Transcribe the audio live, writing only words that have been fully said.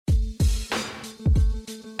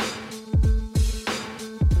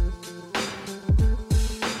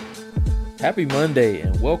Happy Monday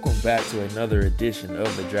and welcome back to another edition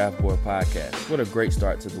of the Draft Board Podcast. What a great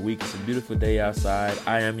start to the week. It's a beautiful day outside.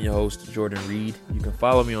 I am your host, Jordan Reed. You can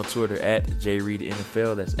follow me on Twitter at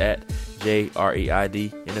JReedNFL. That's at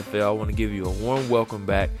JREID NFL. I want to give you a warm welcome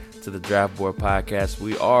back to the Draft Board Podcast.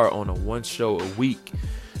 We are on a one show a week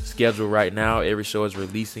schedule right now. Every show is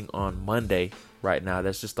releasing on Monday right now.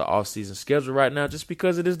 That's just the off-season schedule right now just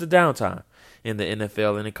because it is the downtime in the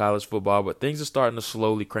NFL and in college football, but things are starting to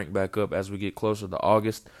slowly crank back up as we get closer to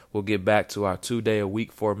August. We'll get back to our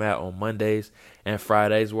 2-day-a-week format on Mondays and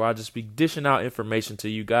Fridays where I'll just be dishing out information to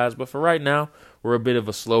you guys. But for right now, we're a bit of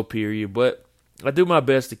a slow period, but I do my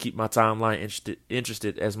best to keep my timeline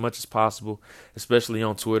interested as much as possible, especially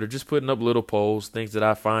on Twitter, just putting up little polls, things that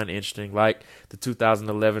I find interesting, like the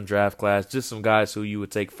 2011 draft class, just some guys who you would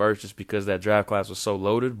take first just because that draft class was so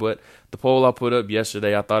loaded. But the poll I put up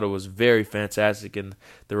yesterday, I thought it was very fantastic, and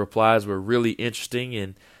the replies were really interesting.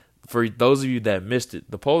 And for those of you that missed it,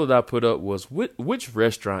 the poll that I put up was which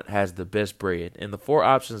restaurant has the best bread? And the four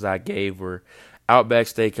options I gave were Outback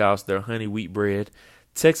Steakhouse, their honey wheat bread,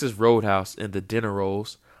 Texas Roadhouse and the dinner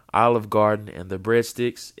rolls, Olive Garden and the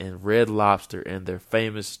breadsticks, and Red Lobster and their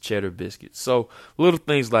famous cheddar biscuits. So little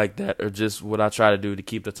things like that are just what I try to do to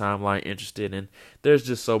keep the timeline interested. And there's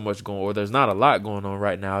just so much going on, or there's not a lot going on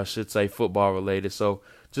right now, I should say, football related. So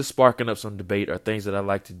just sparking up some debate are things that I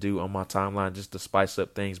like to do on my timeline just to spice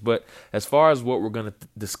up things. But as far as what we're going to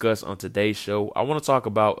discuss on today's show, I want to talk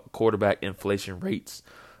about quarterback inflation rates.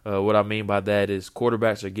 What I mean by that is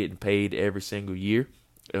quarterbacks are getting paid every single year.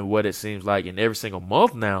 And what it seems like in every single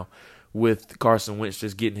month now, with Carson Wentz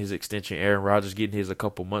just getting his extension, Aaron Rodgers getting his a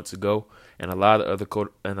couple months ago, and a lot of other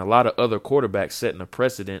quarterbacks setting a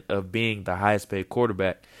precedent of being the highest paid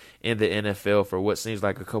quarterback in the NFL for what seems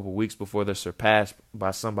like a couple weeks before they're surpassed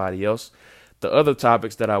by somebody else. The other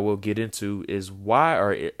topics that I will get into is why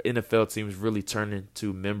are NFL teams really turning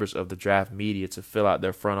to members of the draft media to fill out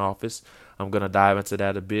their front office. I'm going to dive into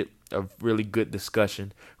that a bit. A really good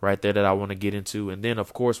discussion right there that I want to get into. And then,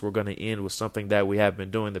 of course, we're going to end with something that we have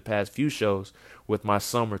been doing the past few shows with my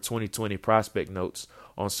summer 2020 prospect notes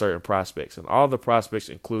on certain prospects. And all the prospects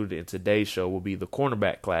included in today's show will be the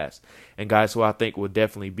cornerback class and guys who I think will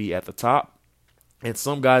definitely be at the top, and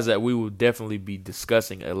some guys that we will definitely be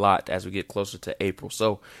discussing a lot as we get closer to April.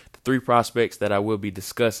 So the three prospects that I will be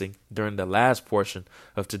discussing during the last portion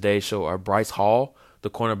of today's show are Bryce Hall, the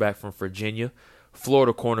cornerback from Virginia,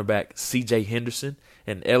 Florida cornerback C.J. Henderson,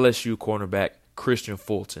 and LSU cornerback Kristian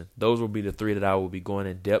Fulton. Those will be the three that I will be going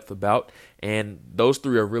in depth about, and those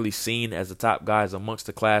three are really seen as the top guys amongst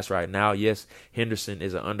the class right now. Yes, Henderson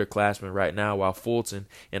is an underclassman right now, while Fulton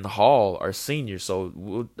and Hall are seniors,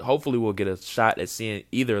 so hopefully we'll get a shot at seeing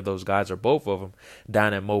either of those guys or both of them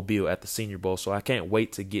down at Mobile at the Senior Bowl, so I can't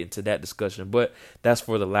wait to get into that discussion, but that's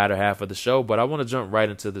for the latter half of the show. But I want to jump right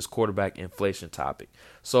into this quarterback inflation topic.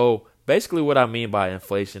 So basically what I mean by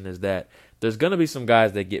inflation is that there's going to be some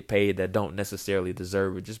guys that get paid that don't necessarily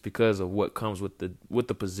deserve it just because of what comes with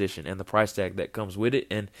the position and the price tag that comes with it.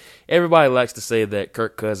 And everybody likes to say that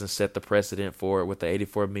Kirk Cousins set the precedent for it with the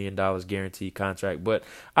 $84 million guaranteed contract, but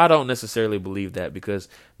I don't necessarily believe that because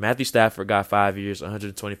Matthew Stafford got 5 years,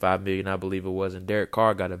 $125 million, I believe it was, and Derek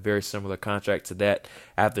Carr got a very similar contract to that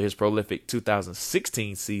after his prolific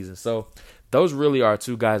 2016 season. So those really are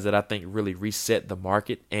two guys that I think really reset the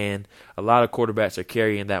market, and a lot of quarterbacks are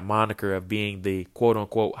carrying that moniker of being the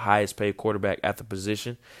quote-unquote highest paid quarterback at the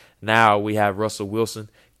position. Now we have Russell Wilson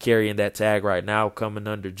carrying that tag right now,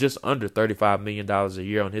 coming just under $35 million a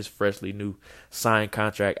year on his freshly new signed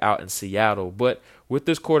contract out in Seattle. But with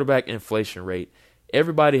this quarterback inflation rate,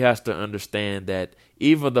 everybody has to understand that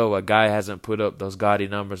even though a guy hasn't put up those gaudy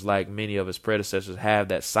numbers like many of his predecessors have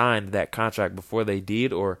that signed that contract before they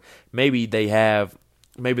did, or maybe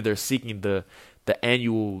they're seeking the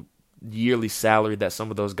annual yearly salary that some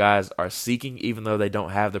of those guys are seeking, even though they don't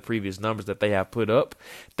have the previous numbers that they have put up.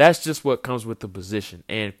 That's just what comes with the position,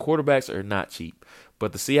 and quarterbacks are not cheap.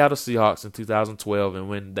 But the Seattle Seahawks in 2012, and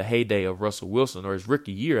when the heyday of Russell Wilson, or his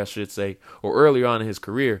rookie year, I should say, or earlier on in his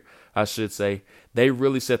career, I should say, they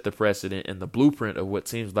really set the precedent and the blueprint of what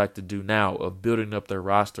teams like to do now of building up their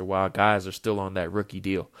roster while guys are still on that rookie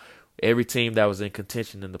deal. Every team that was in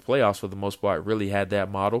contention in the playoffs for the most part really had that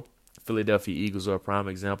model. Philadelphia Eagles are a prime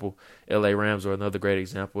example. LA Rams are another great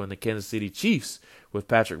example. And the Kansas City Chiefs with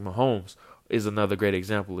Patrick Mahomes is another great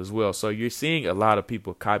example as well. So you're seeing a lot of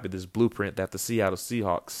people copy this blueprint that the Seattle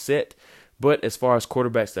Seahawks set. But as far as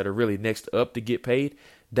quarterbacks that are really next up to get paid,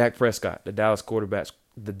 Dak Prescott, the Dallas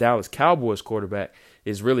Cowboys quarterback,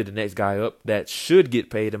 is really the next guy up that should get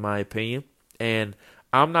paid, in my opinion. And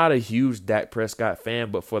I'm not a huge Dak Prescott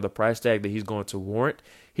fan, but for the price tag that he's going to warrant,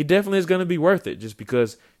 he definitely is going to be worth it just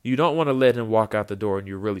because you don't want to let him walk out the door and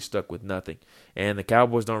you're really stuck with nothing. And the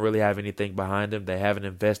Cowboys don't really have anything behind him. They haven't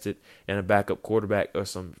invested in a backup quarterback or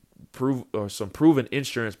some proven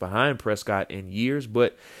insurance behind Prescott in years,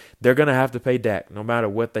 but they're going to have to pay Dak no matter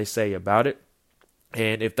what they say about it.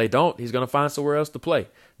 And if they don't, he's going to find somewhere else to play.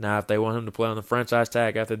 Now, if they want him to play on the franchise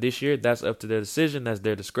tag after this year, that's up to their decision. That's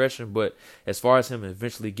their discretion. But as far as him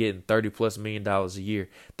eventually getting $30+ million a year,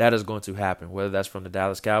 that is going to happen, whether that's from the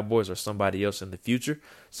Dallas Cowboys or somebody else in the future.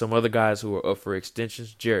 Some other guys who are up for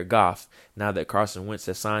extensions, Jared Goff. Now that Carson Wentz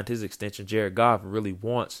has signed his extension, Jared Goff really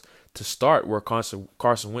wants to start where Carson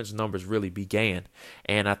Wentz's numbers really began.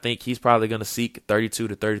 And I think he's probably going to seek $32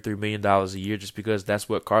 to $33 million a year just because that's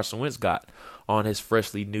what Carson Wentz got on his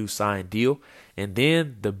freshly new signed deal. And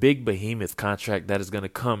then the big behemoth contract that is going to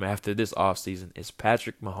come after this offseason is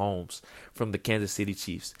Patrick Mahomes from the Kansas City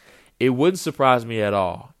Chiefs. It wouldn't surprise me at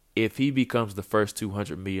all if he becomes the first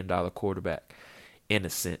 $200 million quarterback, in a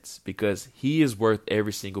sense, because he is worth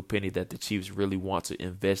every single penny that the Chiefs really want to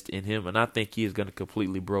invest in him. And I think he is going to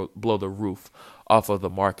completely blow the roof off of the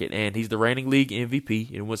market. And he's the reigning league MVP.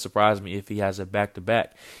 It wouldn't surprise me if he has a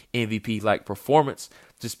back-to-back MVP-like performance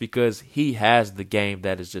just because he has the game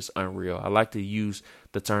that is just unreal. I like to use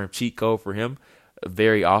the term cheat code for him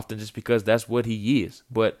very often just because that's what he is.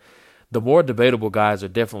 But the more debatable guys are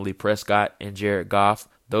definitely Prescott and Jared Goff.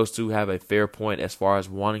 Those two have a fair point as far as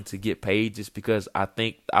wanting to get paid just because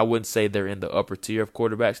I wouldn't say they're in the upper tier of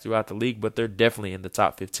quarterbacks throughout the league, but they're definitely in the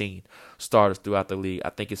top 15 starters throughout the league. I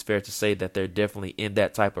think it's fair to say that they're definitely in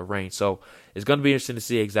that type of range. So it's going to be interesting to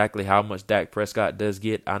see exactly how much Dak Prescott does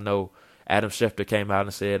get. I know Adam Schefter came out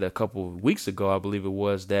and said a couple of weeks ago, I believe it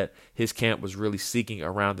was, that his camp was really seeking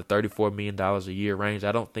around the $34 million a year range.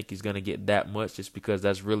 I don't think he's going to get that much just because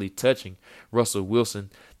that's really touching Russell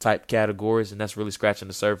Wilson type categories, and that's really scratching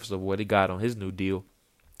the surface of what he got on his new deal.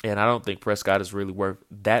 And I don't think Prescott is really worth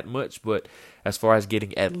that much, but as far as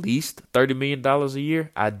getting at least $30 million a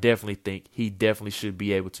year, I definitely think he definitely should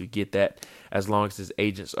be able to get that as long as his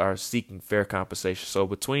agents are seeking fair compensation. So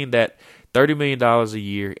between that $30 million a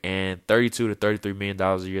year and $32 to $33 million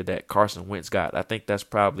a year that Carson Wentz got, I think that's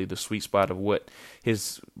probably the sweet spot of what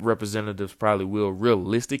his representatives probably will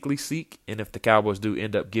realistically seek. And if the Cowboys do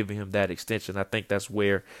end up giving him that extension, I think that's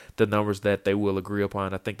where the numbers that they will agree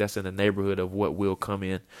upon. I think that's in the neighborhood of what will come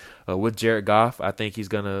in. With Jared Goff, I think he's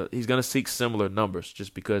gonna seek similar numbers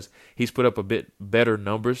just because he's put up a bit better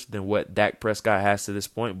numbers than what Dak Prescott has to this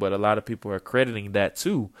point. But a lot of people are crediting that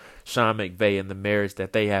to Sean McVay and the marriage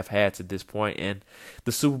that they have had to this point. And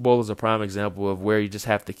the Super Bowl is a prime example of where you just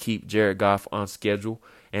have to keep Jared Goff on schedule.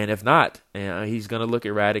 And if not, he's going to look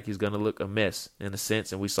erratic. He's going to look a mess in a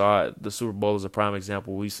sense. And we saw the Super Bowl as a prime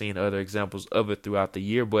example. We've seen other examples of it throughout the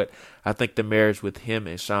year. But I think the marriage with him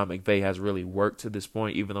and Sean McVay has really worked to this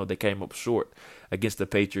point, even though they came up short against the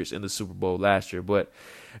Patriots in the Super Bowl last year. But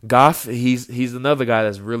Goff, he's another guy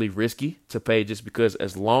that's really risky to pay just because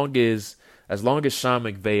as long as Sean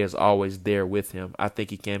McVay is always there with him, I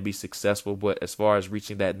think he can be successful. But as far as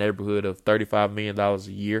reaching that neighborhood of $35 million a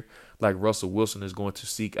year, like Russell Wilson is going to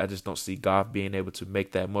seek, I just don't see Goff being able to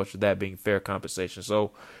make that much of that being fair compensation.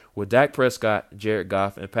 So with Dak Prescott, Jared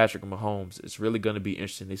Goff, and Patrick Mahomes, it's really going to be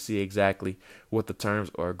interesting to see exactly what the terms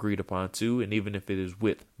are agreed upon too, and even if it is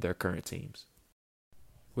with their current teams.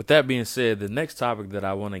 With that being said, the next topic that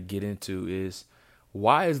I want to get into is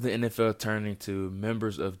why is the NFL turning to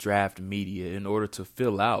members of draft media in order to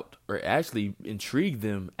fill out or actually intrigue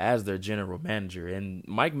them as their general manager? And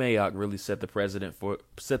Mike Mayock really set the precedent for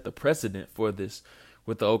this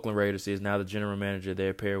with the Oakland Raiders. He is now the general manager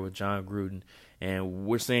there, paired with John Gruden. And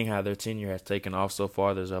we're seeing how their tenure has taken off so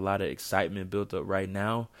far. There's a lot of excitement built up right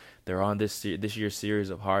now. They're on this year's series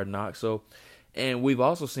of Hard Knocks. And we've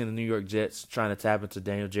also seen the New York Jets trying to tap into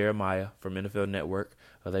Daniel Jeremiah from NFL Network.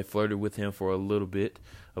 They flirted with him for a little bit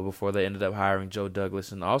before they ended up hiring Joe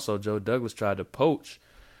Douglas. And also Joe Douglas tried to poach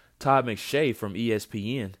Todd McShay from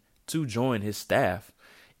ESPN to join his staff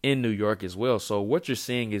in New York as well. So what you're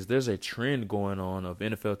seeing is there's a trend going on of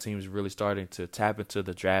NFL teams really starting to tap into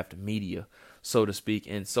the draft media, so to speak.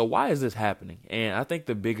 And so why is this happening? And I think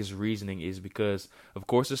the biggest reasoning is because, of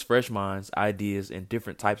course, it's fresh minds, ideas, and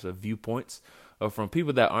different types of viewpoints from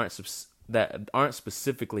people that aren't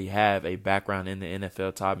specifically have a background in the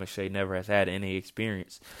NFL. Todd McShay never has had any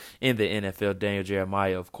experience in the NFL. Daniel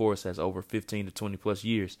Jeremiah, of course, has over 15 to 20 plus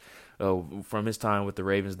years from his time with the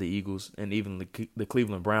Ravens, the Eagles, and even the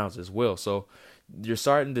Cleveland Browns as well. So you're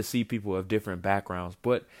starting to see people of different backgrounds,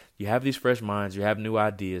 but you have these fresh minds, you have new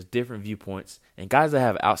ideas, different viewpoints, and guys that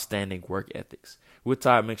have outstanding work ethics. with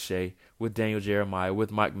Todd McShay, with Daniel Jeremiah,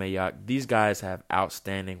 with Mike Mayock. These guys have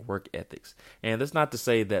outstanding work ethics. And that's not to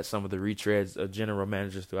say that some of the retreads of general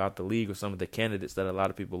managers throughout the league or some of the candidates that a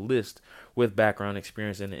lot of people list with background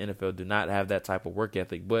experience in the NFL do not have that type of work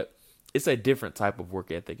ethic, but it's a different type of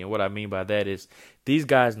work ethic. And what I mean by that is these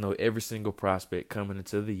guys know every single prospect coming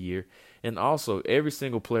into the year. And also every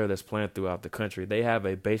single player that's playing throughout the country, they have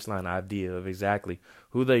a baseline idea of exactly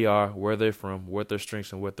who they are, where they're from, what their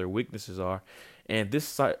strengths and what their weaknesses are. And this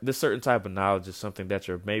certain type of knowledge is something that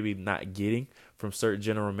you're maybe not getting from certain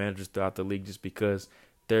general managers throughout the league just because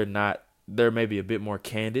they're maybe a bit more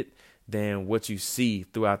candid than what you see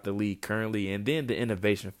throughout the league currently. And then the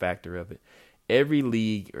innovation factor of it. Every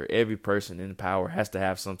league or every person in power has to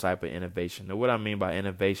have some type of innovation. Now, what I mean by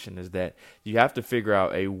innovation is that you have to figure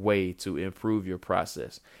out a way to improve your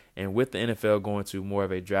process. And with the NFL going to more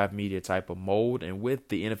of a draft media type of mold, and with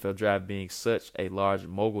the NFL draft being such a large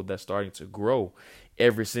mogul that's starting to grow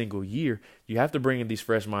every single year, you have to bring in these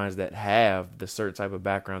fresh minds that have the certain type of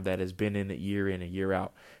background that has been in it year in and year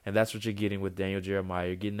out. And that's what you're getting with Daniel Jeremiah.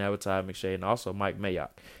 You're getting that with Todd McShay and also Mike Mayock.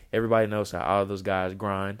 Everybody knows how all of those guys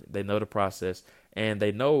grind. They know the process, and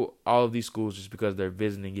they know all of these schools just because they're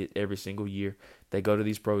visiting it every single year. They go to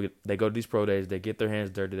these pro days. They get their hands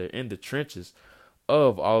dirty. They're in the trenches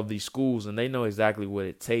of all of these schools, and they know exactly what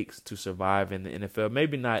it takes to survive in the NFL.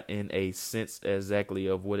 Maybe not in a sense exactly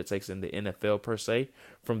of what it takes in the NFL per se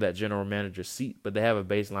from that general manager seat, but they have a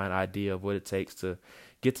baseline idea of what it takes to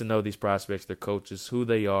get to know these prospects, their coaches, who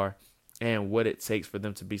they are, and what it takes for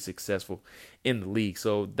them to be successful in the league.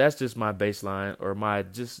 So that's just my baseline, or my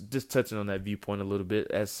just touching on that viewpoint a little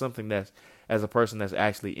bit as something that's, as a person that's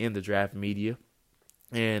actually in the draft media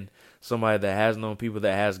and somebody that has known people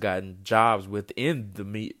that has gotten jobs within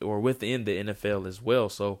within the NFL as well.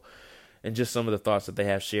 So, and just some of the thoughts that they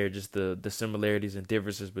have shared, just the similarities and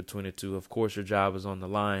differences between the two. Of course, your job is on the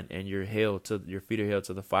line, and your feet are held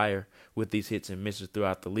to the fire with these hits and misses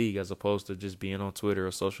throughout the league, as opposed to just being on Twitter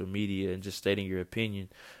or social media and just stating your opinion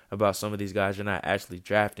about some of these guys. You're not actually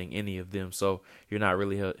drafting any of them, so you're not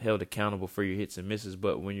really held accountable for your hits and misses.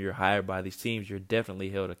 But when you're hired by these teams, you're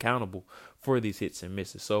definitely held accountable for these hits and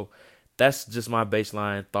misses. So that's just my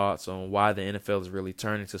baseline thoughts on why the NFL is really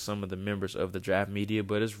turning to some of the members of the draft media.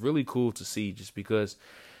 But it's really cool to see, just because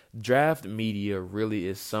draft media really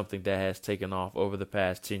is something that has taken off over the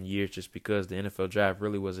past 10 years, just because the NFL draft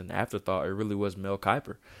really was an afterthought. It really was Mel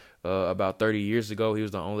Kiper. About 30 years ago, he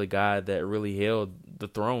was the only guy that really held the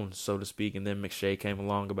throne, so to speak. And then McShay came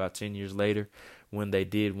along about 10 years later when they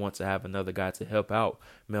did want to have another guy to help out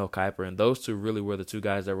Mel Kiper. And those two really were the two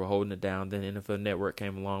guys that were holding it down. Then NFL Network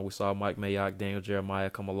came along. We saw Mike Mayock, Daniel Jeremiah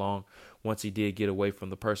come along once he did get away from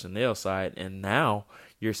the personnel side. And now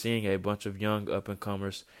you're seeing a bunch of young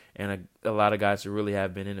up-and-comers and a lot of guys who really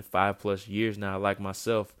have been in it 5+ years now, like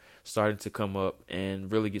myself, starting to come up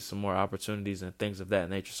and really get some more opportunities and things of that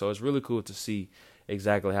nature. So it's really cool to see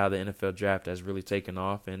exactly how the NFL draft has really taken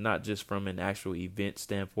off, and not just from an actual event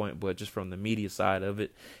standpoint, but just from the media side of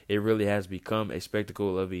it. It really has become a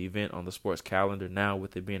spectacle of an event on the sports calendar now,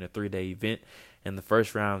 with it being a 3-day event, and the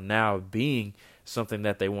first round now being something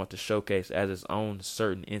that they want to showcase as its own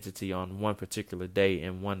certain entity on one particular day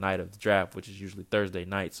and one night of the draft, which is usually Thursday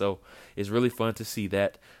night. So it's really fun to see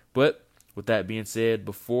that. But with that being said,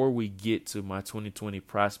 before we get to my 2020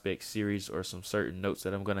 prospect series, or some certain notes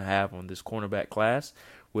that I'm going to have on this cornerback class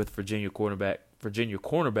with Virginia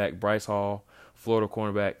cornerback Bryce Hall, Florida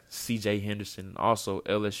cornerback C.J. Henderson, and also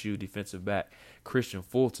LSU defensive back Kristian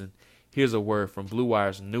Fulton, here's a word from Blue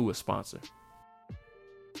Wire's newest sponsor.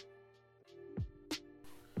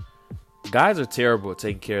 Guys are terrible at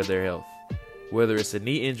taking care of their health. Whether it's a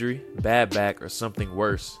knee injury, bad back, or something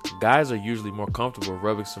worse, guys are usually more comfortable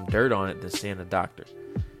rubbing some dirt on it than seeing a doctor.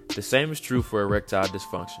 The same is true for erectile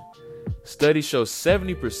dysfunction. Studies show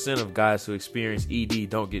 70% of guys who experience ED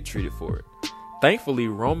don't get treated for it. Thankfully,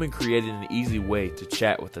 Roman created an easy way to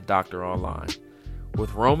chat with a doctor online.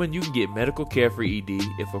 With Roman, you can get medical care for ED,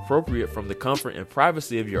 if appropriate, from the comfort and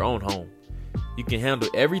privacy of your own home. You can handle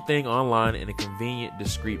everything online in a convenient,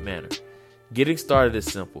 discreet manner. Getting started is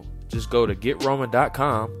simple. Just go to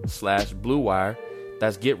GetRoman.com/BlueWire.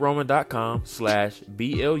 That's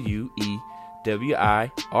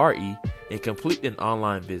GetRoman.com/BLUEWIRE and complete an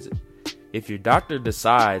online visit. If your doctor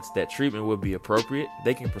decides that treatment would be appropriate,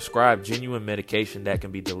 they can prescribe genuine medication that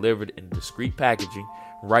can be delivered in discreet packaging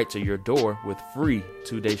right to your door with free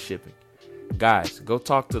 2-day shipping. Guys, go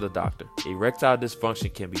talk to the doctor. Erectile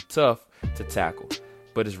dysfunction can be tough to tackle,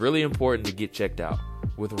 but it's really important to get checked out.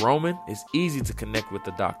 With Roman, it's easy to connect with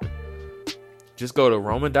the doctor. Just go to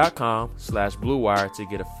Roman.com/BlueWire to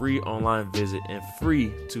get a free online visit and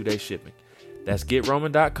free 2-day shipping. That's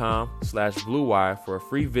GetRoman.com/BlueWire for a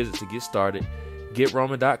free visit to get started.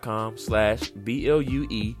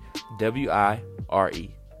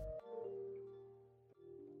 GetRoman.com/BLUEWIRE.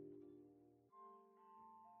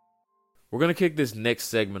 We're going to kick this next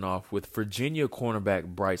segment off with Virginia cornerback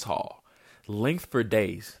Bryce Hall. Length for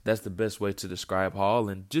days. That's the best way to describe Hall.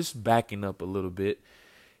 And just backing up a little bit,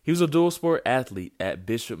 he was a dual sport athlete at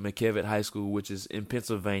Bishop McKevitt High School, which is in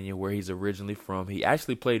Pennsylvania, where he's originally from. He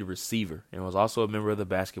actually played receiver and was also a member of the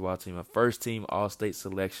basketball team, a first-team All-State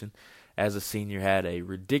selection. As a senior, had a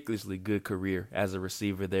ridiculously good career as a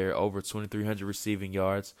receiver there, over 2,300 receiving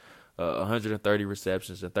yards, 130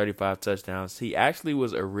 receptions, and 35 touchdowns. He actually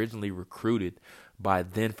was originally recruited by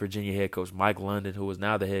then Virginia head coach Mike London, who was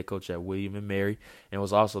now the head coach at William & Mary and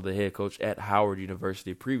was also the head coach at Howard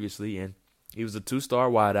University previously. And he was a 2-star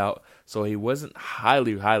wideout, so he wasn't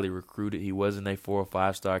highly recruited. He wasn't a 4- or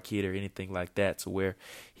 5-star kid or anything like that, to where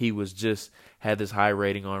he was just had this high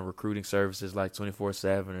rating on recruiting services like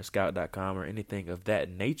 24/7 or Scout.com or anything of that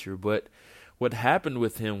nature. But what happened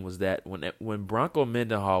with him was that when Bronco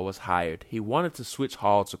Mendenhall was hired, he wanted to switch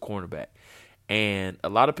Hall to cornerback. And a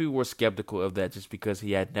lot of people were skeptical of that just because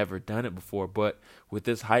he had never done it before. But with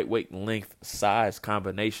this height, weight, length, size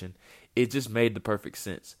combination, it just made the perfect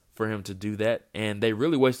sense for him to do that. And they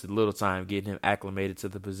really wasted little time getting him acclimated to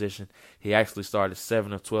the position. He actually started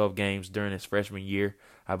 7 of 12 games during his freshman year.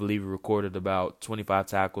 I believe he recorded about 25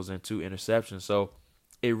 tackles and 2 interceptions. So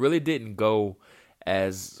it really didn't go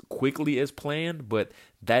as quickly as planned, but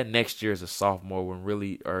that next year as a sophomore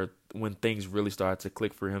when things really started to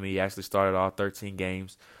click for him. He actually started all 13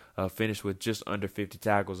 games, finished with just under 50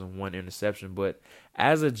 tackles and 1 interception. But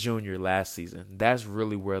as a junior last season, that's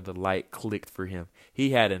really where the light clicked for him.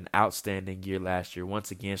 He had an outstanding year last year,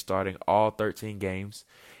 once again starting all 13 games.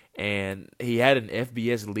 And he had an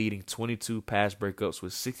FBS leading 22 pass breakups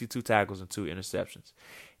with 62 tackles and 2 interceptions.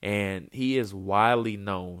 And he is widely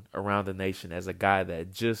known around the nation as a guy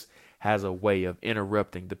that just has a way of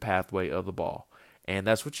interrupting the pathway of the ball. And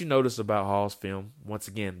that's what you notice about Hall's film. Once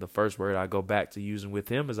again, the first word I go back to using with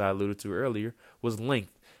him, as I alluded to earlier, was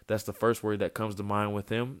length. That's the first word that comes to mind with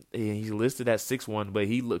him. He's listed at 6'1", but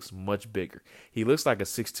he looks much bigger. He looks like a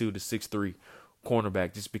 6'2" to 6'3"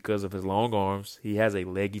 cornerback just because of his long arms. He has a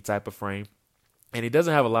leggy type of frame. And he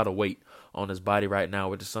doesn't have a lot of weight on his body right now,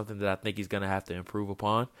 which is something that I think he's going to have to improve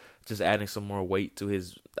upon. Just adding some more weight to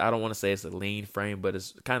his, I don't want to say it's a lean frame, but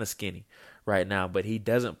it's kind of skinny right now. But he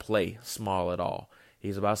doesn't play small at all.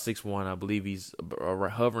 He's about 6'1". I believe he's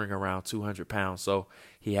hovering around 200 pounds. So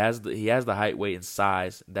he has the height, weight, and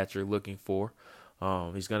size that you're looking for.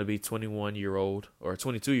 He's going to be 21-year-old or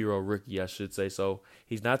 22-year-old rookie, I should say. So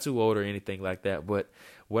he's not too old or anything like that. But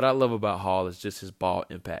what I love about Hall is just his ball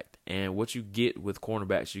impact. And what you get with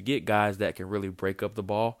cornerbacks, you get guys that can really break up the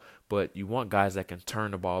ball, but you want guys that can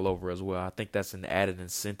turn the ball over as well. I think that's an added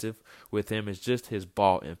incentive with him, is just his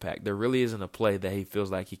ball impact. There really isn't a play that he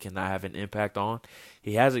feels like he cannot have an impact on.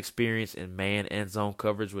 He has experience in man and zone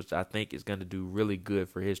coverage, which I think is going to do really good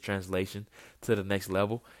for his translation to the next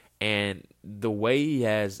level. And the way he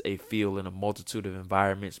has a feel in a multitude of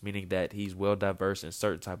environments, meaning that he's well diverse in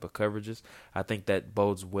certain type of coverages, I think that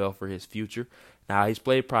bodes well for his future. Now, he's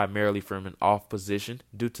played primarily from an off position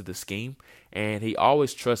due to the scheme, and he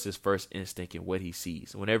always trusts his first instinct in what he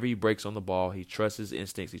sees. Whenever he breaks on the ball, he trusts his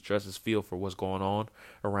instincts. He trusts his feel for what's going on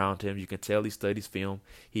around him. You can tell he studies film.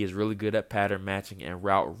 He is really good at pattern matching and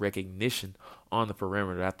route recognition on the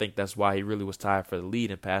perimeter. I think that's why he really was tied for the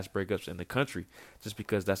lead in pass breakups in the country, just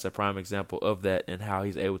because that's a prime example of that and how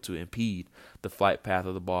he's able to impede the flight path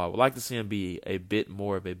of the ball. I would like to see him be a bit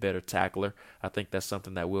more of a better tackler. I think that's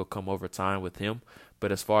something that will come over time with him.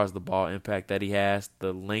 But as far as the ball impact that he has,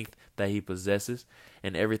 the length that he possesses,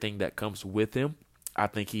 and everything that comes with him, I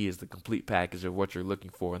think he is the complete package of what you're looking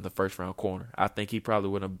for in the first-round corner. I think he probably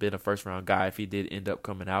would have been a first-round guy if he did end up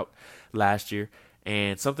coming out last year.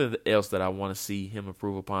 And something else that I want to see him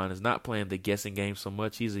improve upon is not playing the guessing game so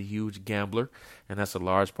much. He's a huge gambler, and that's a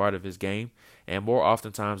large part of his game. And more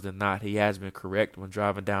oftentimes than not, he has been correct when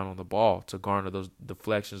driving down on the ball to garner those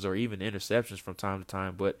deflections or even interceptions from time to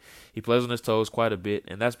time. But he plays on his toes quite a bit,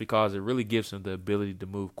 and that's because it really gives him the ability to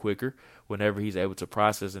move quicker whenever he's able to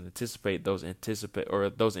process and anticipate those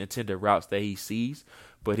intended routes that he sees.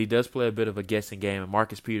 But he does play a bit of a guessing game, and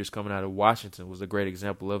Marcus Peters coming out of Washington was a great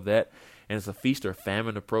example of that. And it's a feast or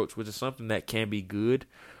famine approach, which is something that can be good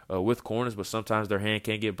with corners, but sometimes their hand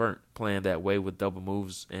can get burnt playing that way with double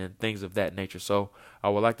moves and things of that nature. So I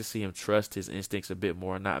would like to see him trust his instincts a bit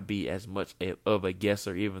more and not be as much of a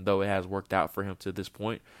guesser, even though it has worked out for him to this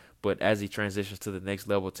point. But as he transitions to the next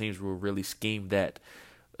level, teams will really scheme that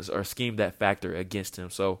factor against him.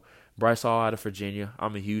 So Bryce Hall out of Virginia,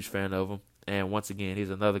 I'm a huge fan of him. And once again, he's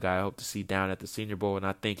another guy I hope to see down at the Senior Bowl, and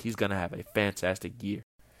I think he's going to have a fantastic year.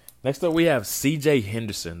 Next up, we have C.J.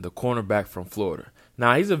 Henderson, the cornerback from Florida.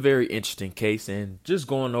 Now, he's a very interesting case, and just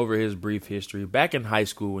going over his brief history, back in high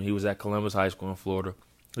school when he was at Columbus High School in Florida,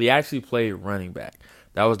 he actually played running back.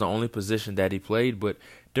 That was the only position that he played, but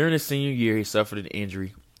during his senior year, he suffered an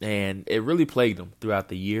injury, and it really plagued him throughout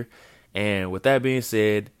the year. And with that being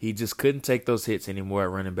said, he just couldn't take those hits anymore at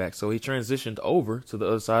running back, so he transitioned over to the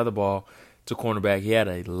other side of the ball to cornerback. He had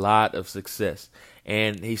a lot of success,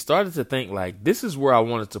 and he started to think, like, this is where I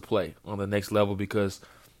wanted to play on the next level, because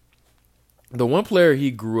the one player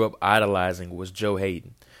he grew up idolizing was Joe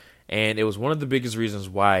Hayden. And it was one of the biggest reasons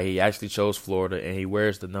why he actually chose Florida, and he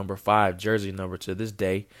wears the number 5 jersey number to this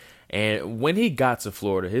day. And when he got to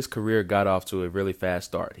Florida, his career got off to a really fast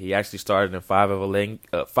start. He actually started in 5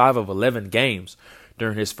 of 11 games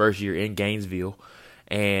during his first year in Gainesville.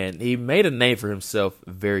 And he made a name for himself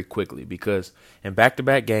very quickly, because in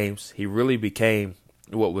back-to-back games, he really became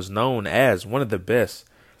what was known as one of the best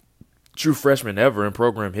true freshmen ever in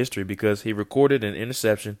program history, because he recorded an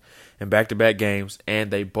interception in back-to-back games,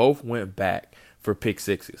 and they both went back for pick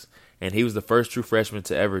sixes. And he was the first true freshman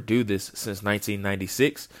to ever do this since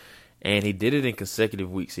 1996, and he did it in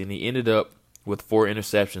consecutive weeks. And he ended up with 4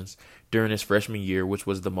 interceptions during his freshman year, which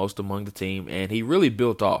was the most among the team. And he really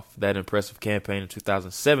built off that impressive campaign in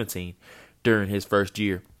 2017 during his first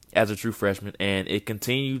year as a true freshman, and it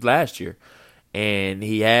continued last year. And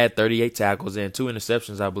he had 38 tackles and 2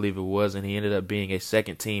 interceptions, I believe it was, and he ended up being a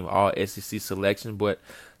second-team All-SEC selection. But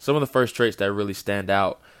some of the first traits that really stand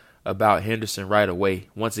out about Henderson right away,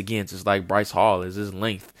 once again, just like Bryce Hall, is his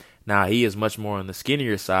length. Now, he is much more on the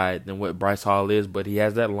skinnier side than what Bryce Hall is, but he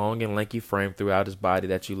has that long and lanky frame throughout his body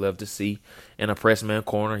that you love to see. In a press man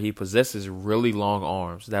corner, he possesses really long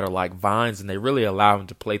arms that are like vines, and they really allow him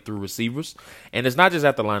to play through receivers. And it's not just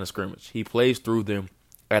at the line of scrimmage. He plays through them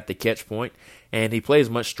at the catch point, and he plays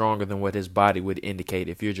much stronger than what his body would indicate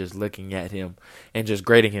if you're just looking at him and just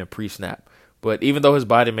grading him pre-snap. But even though his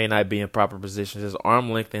body may not be in proper positions, his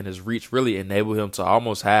arm length and his reach really enable him to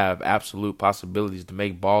almost have absolute possibilities to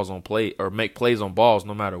make balls on play or make plays on balls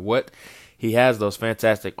no matter what. He has those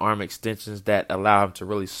fantastic arm extensions that allow him to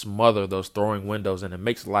really smother those throwing windows, and it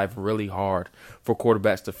makes life really hard for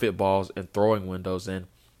quarterbacks to fit balls in throwing windows. And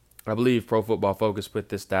I believe Pro Football Focus put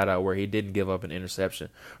this stat out where he didn't give up an interception,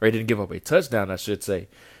 or he didn't give up a touchdown, I should say,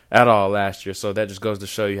 at all last year. So that just goes to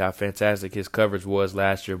show you how fantastic his coverage was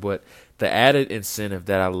last year. But the added incentive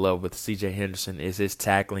that I love with C.J. Henderson is his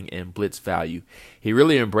tackling and blitz value. He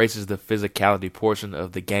really embraces the physicality portion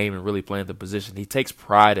of the game and really playing the position. He takes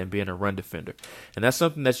pride in being a run defender. And that's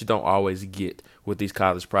something that you don't always get with these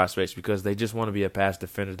college prospects, because they just want to be a pass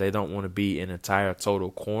defender. They don't want to be an entire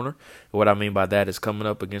total corner. What I mean by that is coming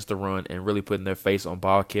up against the run and really putting their face on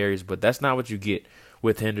ball carries. But that's not what you get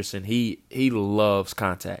with Henderson. He loves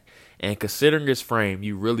contact. And considering his frame,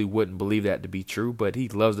 you really wouldn't believe that to be true, but he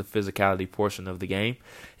loves the physicality portion of the game.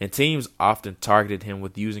 And teams often targeted him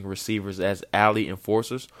with using receivers as alley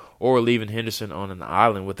enforcers, or leaving Henderson on an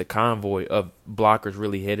island with a convoy of blockers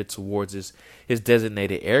really headed towards his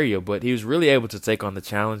designated area. But he was really able to take on the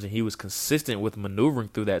challenge, and he was consistent with maneuvering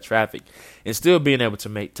through that traffic and still being able to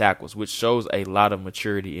make tackles, which shows a lot of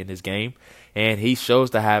maturity in his game. And he shows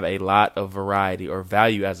to have a lot of variety or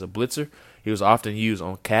value as a blitzer. He was often used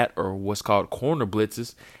on cat, or what's called corner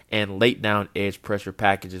blitzes, and late down edge pressure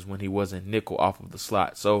packages when he wasn't nickel off of the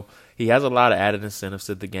slot. So he has a lot of added incentives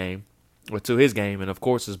to the game, or to his game, and of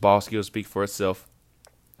course his ball skills speak for itself.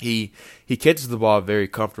 He catches the ball very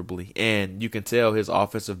comfortably, and you can tell his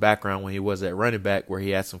offensive background when he was at running back, where he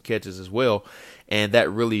had some catches as well, and that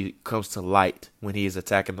really comes to light when he is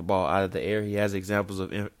attacking the ball out of the air. He has examples of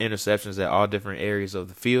interceptions at all different areas of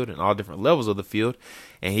the field and all different levels of the field,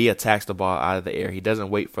 and he attacks the ball out of the air. He doesn't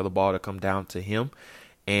wait for the ball to come down to him,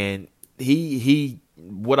 and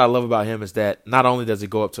what I love about him is that not only does he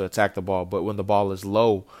go up to attack the ball, but when the ball is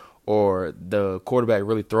low or the quarterback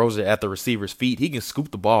really throws it at the receiver's feet, he can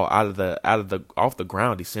scoop the ball off the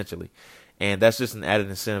ground essentially. And that's just an added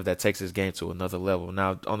incentive that takes his game to another level.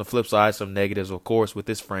 Now, on the flip side, some negatives, of course, with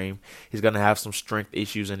this frame. He's going to have some strength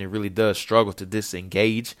issues, and he really does struggle to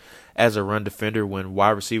disengage as a run defender when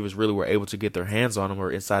wide receivers really were able to get their hands on him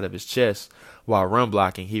or inside of his chest while run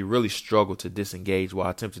blocking. He really struggled to disengage while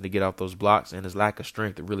attempting to get off those blocks, and his lack of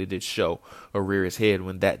strength really did show or rear his head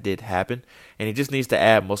when that did happen. And he just needs to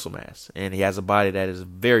add muscle mass, and he has a body that is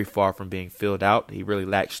very far from being filled out. He really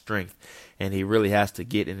lacks strength, and he really has to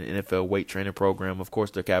get in an NFL weight training program. Of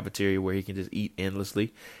course, the cafeteria where he can just eat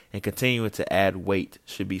endlessly. and continuing to add weight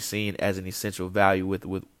should be seen as an essential value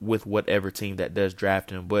with whatever team that does draft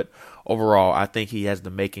him. But overall, I think he has the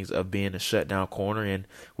makings of being a shutdown corner, and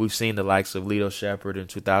we've seen the likes of Lito Shepherd in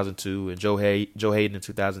 2002 and Joe Hayden in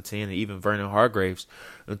 2010 and even Vernon Hargraves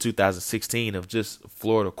in 2016 of just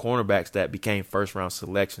Florida cornerbacks that became first-round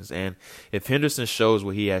selections. And if Henderson shows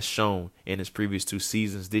what he has shown in his previous 2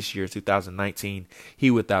 seasons, this year, 2019,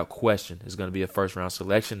 he without question is going to be a first-round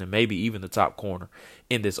selection and maybe even the top corner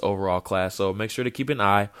in this overall class. So make sure to keep an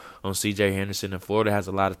eye on C.J. Henderson. And Florida has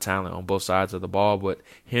a lot of talent on both sides of the ball, but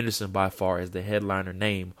Henderson by far is the headliner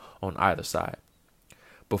name on either side.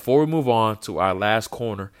 Before we move on to our last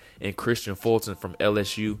corner in Kristian Fulton from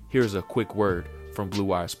LSU, here's a quick word from Blue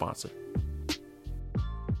Wire sponsor.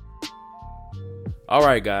 All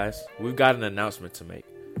right, guys, we've got an announcement to make.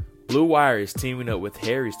 Blue Wire is teaming up with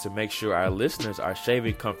Harry's to make sure our listeners are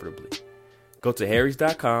shaving comfortably. Go to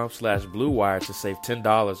harrys.com/bluewire to save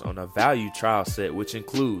 $10 on a value trial set, which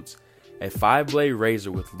includes a 5-blade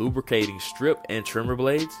razor with lubricating strip and trimmer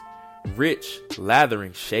blades, rich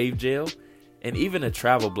lathering shave gel, and even a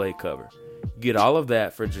travel blade cover. You get all of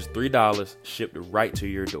that for just $3 shipped right to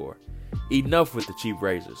your door. Enough with the cheap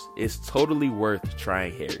razors. It's totally worth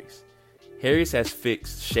trying Harry's. Harry's has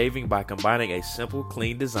fixed shaving by combining a simple,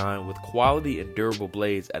 clean design with quality and durable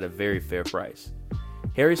blades at a very fair price.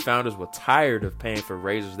 Harry's founders were tired of paying for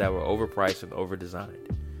razors that were overpriced and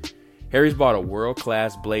overdesigned. Harry's bought a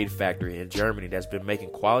world-class blade factory in Germany that's been making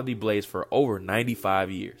quality blades for over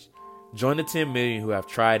 95 years. Join the 10 million who have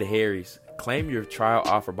tried Harry's. Claim your trial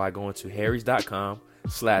offer by going to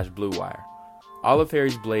harrys.com/bluewire. All of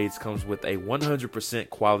Harry's blades comes with a 100%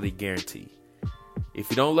 quality guarantee. If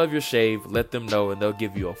you don't love your shave, let them know and they'll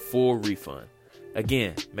give you a full refund.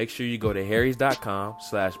 Again, make sure you go to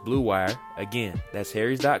harrys.com/bluewire. Again, that's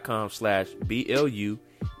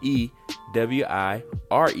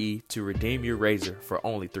harrys.com/BLUEWIRE to redeem your razor for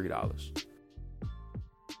only $3.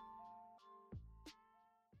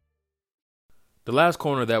 The last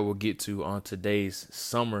corner that we'll get to on today's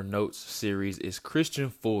Summer Notes series is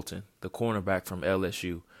Kristian Fulton, the cornerback from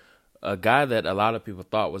LSU. A guy that a lot of people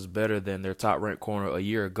thought was better than their top-ranked corner a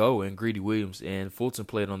year ago in Greedy Williams, and Fulton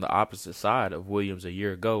played on the opposite side of Williams a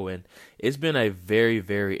year ago, and it's been a very,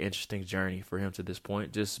 very interesting journey for him to this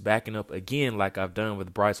point, just backing up again like I've done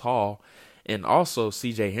with Bryce Hall, and also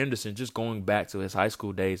C.J. Henderson, just going back to his high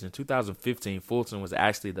school days. In 2015, Fulton was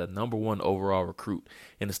actually the #1 overall recruit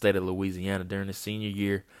in the state of Louisiana. During his senior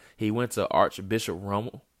year, he went to Archbishop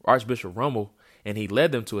Rummel, and he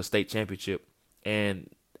led them to a state championship, and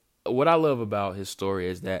what I love about his story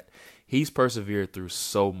is that he's persevered through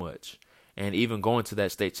so much. And even going to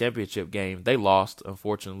that state championship game, they lost,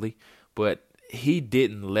 unfortunately, but he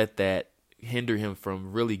didn't let that hinder him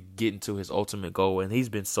from really getting to his ultimate goal. And he's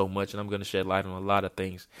been so much, and I'm going to shed light on a lot of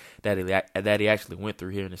things that he actually went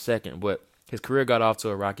through here in a second. But his career got off to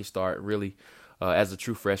a rocky start, really, as a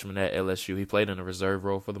true freshman at LSU. He played in a reserve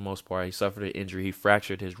role for the most part. He suffered an injury. He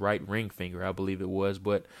fractured his right ring finger, I believe it was.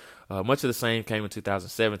 But much of the same came in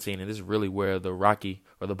 2017, and this is really where the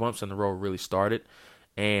bumps in the road really started.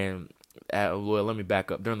 And let me back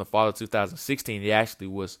up. During the fall of 2016, he actually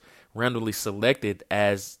was randomly selected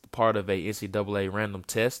as part of a NCAA random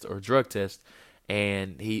test or drug test,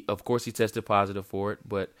 and he tested positive for it.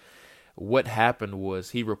 But what happened was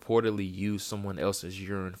he reportedly used someone else's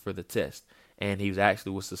urine for the test. And he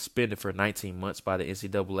was suspended for 19 months by the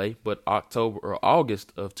NCAA. But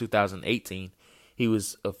August of 2018, he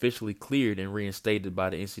was officially cleared and reinstated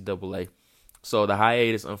by the NCAA. So the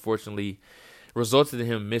hiatus, unfortunately, resulted in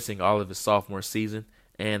him missing all of his sophomore season.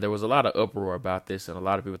 And there was a lot of uproar about this, and a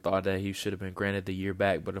lot of people thought that he should have been granted the year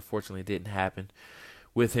back, but unfortunately it didn't happen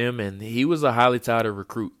with him. And he was a highly touted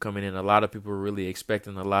recruit coming in. A lot of people were really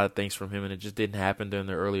expecting a lot of things from him, and it just didn't happen during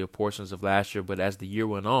the earlier portions of last year. But as the year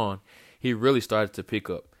went on, he really started to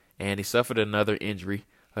pick up, and he suffered another injury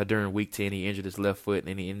during week 10. He injured his left foot,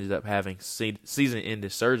 and he ended up having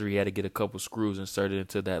season-ending surgery. He had to get a couple screws inserted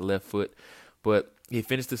into that left foot, but he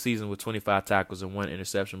finished the season with 25 tackles and 1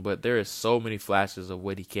 interception. But there is so many flashes of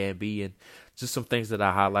what he can be, and just some things that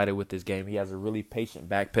I highlighted with this game. He has a really patient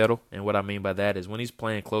back pedal, and what I mean by that is when he's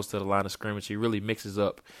playing close to the line of scrimmage, he really mixes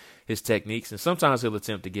up his techniques, and sometimes he'll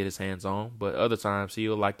attempt to get his hands on, but other times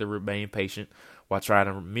he'll like to remain patient while trying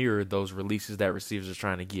to mirror those releases that receivers are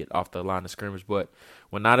trying to get off the line of scrimmage. But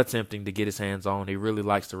when not attempting to get his hands on, he really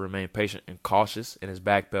likes to remain patient and cautious in his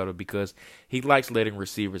back pedal because he likes letting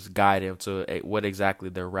receivers guide him to what exactly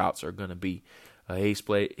their routes are going to be.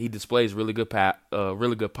 He displays really good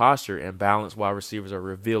posture and balance while receivers are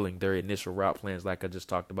revealing their initial route plans, like I just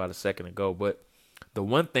talked about a second ago. But the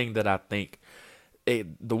one thing that I think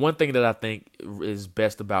the one thing that I think is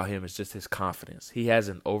best about him is just his confidence. He has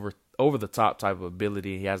an over the top type of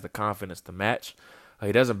ability. He has the confidence to match.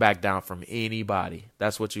 He doesn't back down from anybody.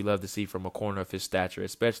 That's what you love to see from a corner of his stature,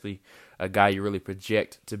 especially a guy you really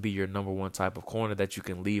project to be your number one type of corner that you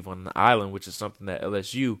can leave on the island, which is something that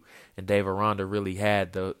LSU and Dave Aranda really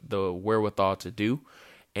had the wherewithal to do.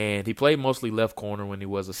 And he played mostly left corner when he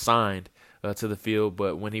was assigned to the field,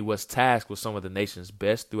 but when he was tasked with some of the nation's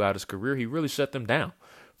best throughout his career, he really shut them down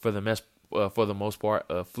for the most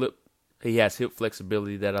part. He has hip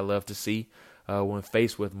flexibility that I love to see. When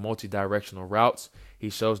faced with multi-directional routes, he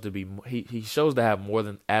shows to have more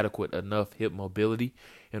than adequate enough hip mobility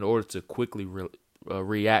in order to quickly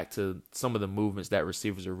react to some of the movements that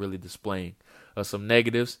receivers are really displaying. Some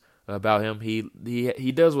negatives about him: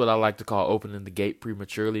 he does what I like to call opening the gate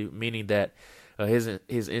prematurely, meaning that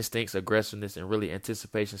his instincts, aggressiveness, and really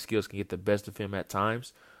anticipation skills can get the best of him at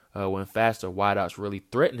times. When faster wideouts really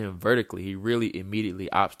threaten him vertically, he really immediately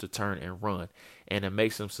opts to turn and run. And it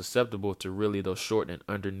makes him susceptible to really those short and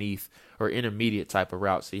underneath or intermediate type of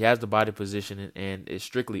routes. He has the body position and is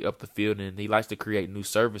strictly up the field, and he likes to create new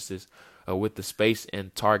services with the space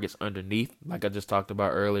and targets underneath, like I just talked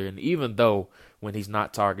about earlier. And even though when he's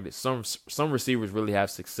not targeted, some receivers really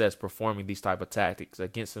have success performing these type of tactics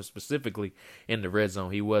against him, specifically in the red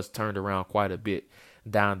zone. He was turned around quite a bit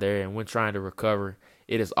down there, and when trying to recover,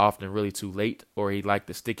 it is often really too late, or he'd like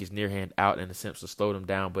to stick his near hand out in attempts to slow them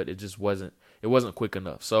down, but it just wasn't quick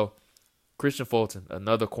enough. So Kristian Fulton,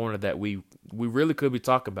 another corner that we really could be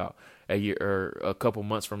talking about a year or a couple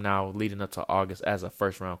months from now leading up to August as a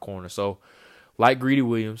first-round corner. So like Greedy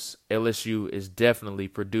Williams, LSU is definitely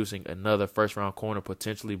producing another first-round corner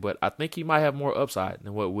potentially, but I think he might have more upside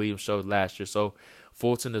than what Williams showed last year. So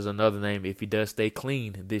Fulton is another name. If he does stay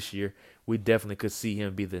clean this year, we definitely could see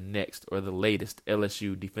him be the next or the latest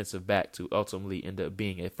LSU defensive back to ultimately end up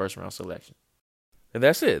being a first-round selection. And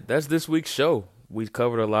that's it. That's this week's show. We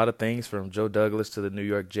covered a lot of things from Joe Douglas to the New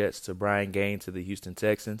York Jets to Brian Gaine to the Houston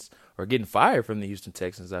Texans, or getting fired from the Houston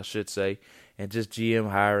Texans, I should say, and just GM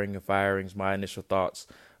hiring and firings, my initial thoughts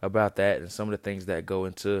about that and some of the things that go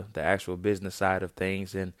into the actual business side of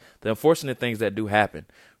things and the unfortunate things that do happen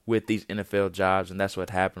with these NFL jobs. And that's what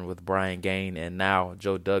happened with Brian Gaine and now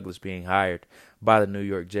Joe Douglas being hired by the New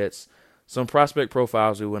York Jets. Some prospect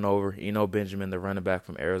profiles we went over: Eno Benjamin, the running back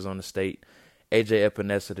from Arizona State; A.J.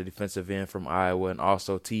 Epinesa, the defensive end from Iowa; and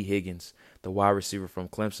also T. Higgins, the wide receiver from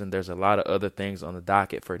Clemson. There's a lot of other things on the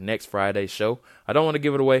docket for next Friday's show. I don't want to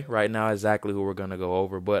give it away right now exactly who we're going to go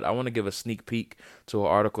over, but I want to give a sneak peek to an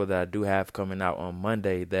article that I do have coming out on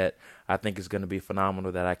Monday that I think is going to be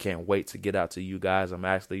phenomenal, that I can't wait to get out to you guys. I'm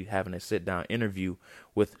actually having a sit-down interview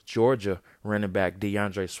with Georgia running back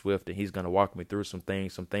DeAndre Swift, and he's going to walk me through some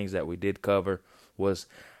things. Some things that we did cover was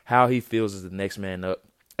how he feels as the next man up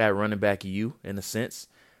at running back U, in a sense,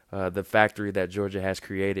 the factory that Georgia has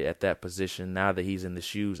created at that position now that he's in the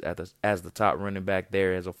shoes as the top running back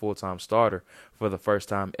there as a full-time starter for the first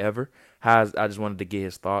time ever. I just wanted to get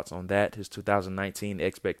his thoughts on that, his 2019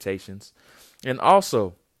 expectations, and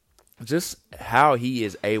also just how he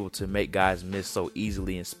is able to make guys miss so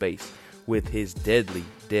easily in space with his deadly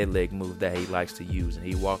dead leg move that he likes to use. And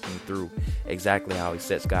he walked me through exactly how he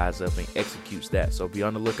sets guys up and executes that. So be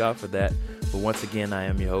on the lookout for that. But once again, I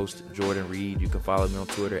am your host, Jordan Reed. You can follow me on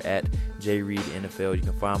Twitter at JReedNFL. You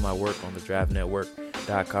can find my work on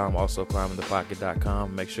thedraftnetwork.com, also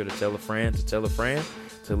climbingthepocket.com. Make sure to tell a friend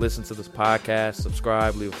to listen to this podcast,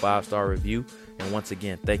 subscribe, leave a 5-star review. And once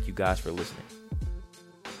again, thank you guys for listening.